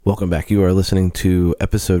Welcome back. You are listening to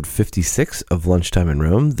episode 56 of Lunchtime in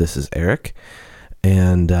Rome. This is Eric,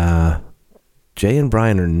 and Jay and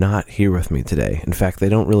Brian are not here with me today. In fact, they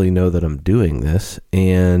don't really know that I'm doing this,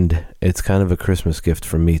 and it's kind of a Christmas gift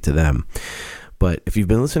from me to them. But if you've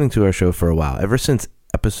been listening to our show for a while, ever since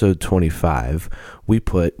episode 25, we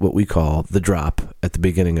put what we call the drop at the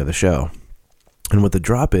beginning of the show. And what the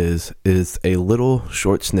drop is a little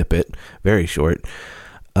short snippet, very short,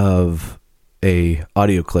 of a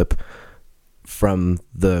audio clip from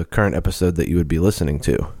the current episode that you would be listening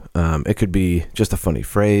to. It could be just a funny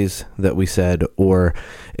phrase that we said, or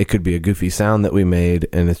it could be a goofy sound that we made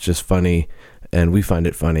and it's just funny and we find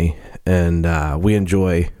it funny, and we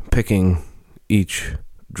enjoy picking each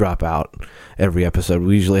drop out every episode.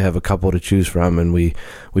 We usually have a couple to choose from, and we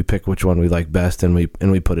pick which one we like best, and we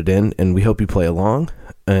put it in, and we hope you play along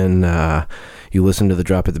and you listen to the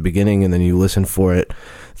drop at the beginning, and then you listen for it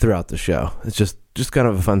throughout the show. It's just kind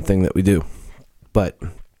of a fun thing that we do. But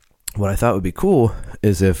what I thought would be cool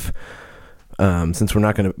is if, since we're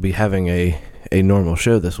not going to be having a normal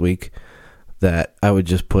show this week, that I would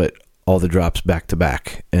just put all the drops back to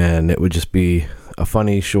back, and it would just be a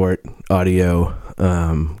funny short audio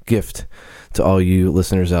gift to all you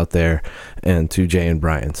listeners out there and to Jay and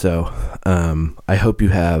Brian. So I hope you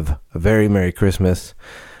have a very Merry Christmas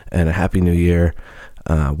and a Happy New Year.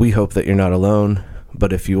 We hope that you're not alone,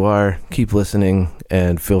 but if you are, keep listening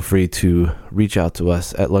and feel free to reach out to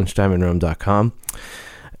us at lunchtimeinrome.com,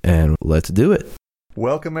 and let's do it.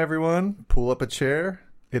 Welcome, everyone. Pull up a chair.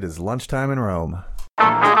 It is Lunchtime in Rome.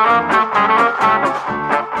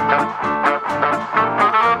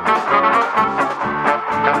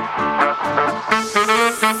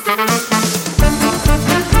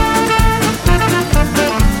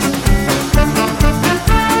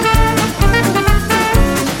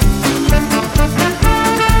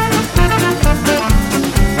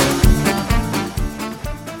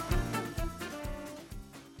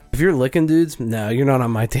 If you're licking dudes, no, you're not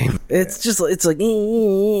on my team. It's just, it's like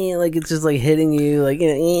it's just like hitting you, like,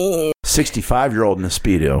 65-year-old in a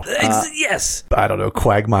Speedo. Yes. I don't know,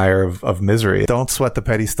 quagmire of misery. Don't sweat the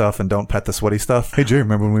petty stuff and don't pet the sweaty stuff. Hey, Jay,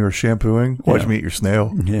 remember when we were shampooing? Why'd you eat your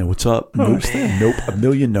snail? Yeah, what's up? Nope. Nope. A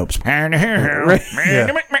million nopes.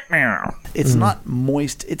 Yeah. It's not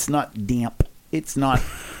moist. It's not damp. It's not,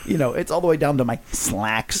 it's all the way down to my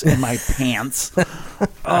slacks and my pants.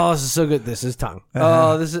 Oh, this is so good. This is tongue.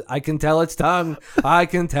 Oh, I can tell it's tongue. I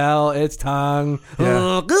can tell it's tongue.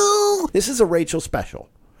 Yeah. This is a Rachel special.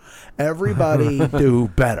 Everybody do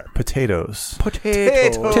better. Potatoes.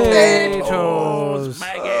 Potatoes.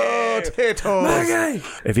 Maggie. Potatoes.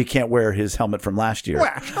 If he can't wear his helmet from last year.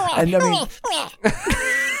 And I mean,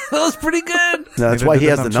 That was pretty good. that's why he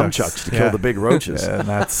has the nunchucks to kill the big roaches. And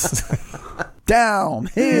that's Down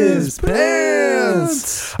his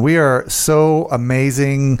pants. We are so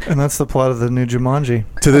amazing. And that's the plot of the new Jumanji.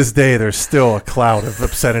 To this day, there's still a cloud of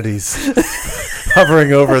obscenities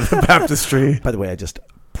hovering over the baptistry. By the way, I just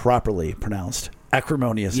properly pronounced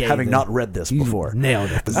acrimonious, Yeah, having you not read this before.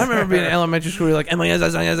 Nailed it. I remember being in elementary school, you're like, That's what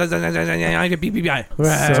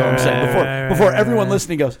I'm saying. Before everyone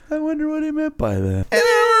listening goes, I wonder what he meant by that.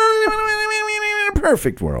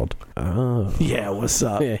 Perfect world. Oh. Yeah, what's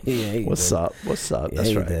up? Yeah, what's up? What's up? Yeah,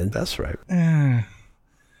 That's you right. did. That's right.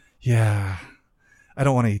 Yeah. I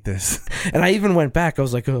don't want to eat this. And I even went back. I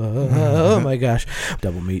was like, oh my gosh.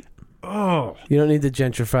 Double meat. Oh. You don't need to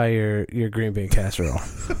gentrify your green bean casserole.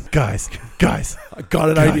 Guys. I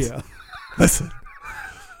got an idea. Listen.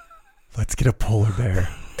 Let's get a polar bear.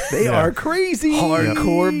 They are crazy.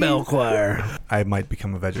 Hardcore bell choir. I might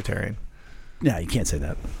become a vegetarian. Yeah, you can't say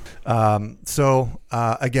that.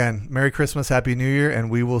 Again, Merry Christmas, Happy New Year,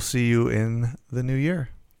 and we will see you in the new year.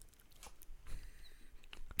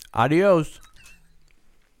 Adios.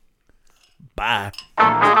 Bye.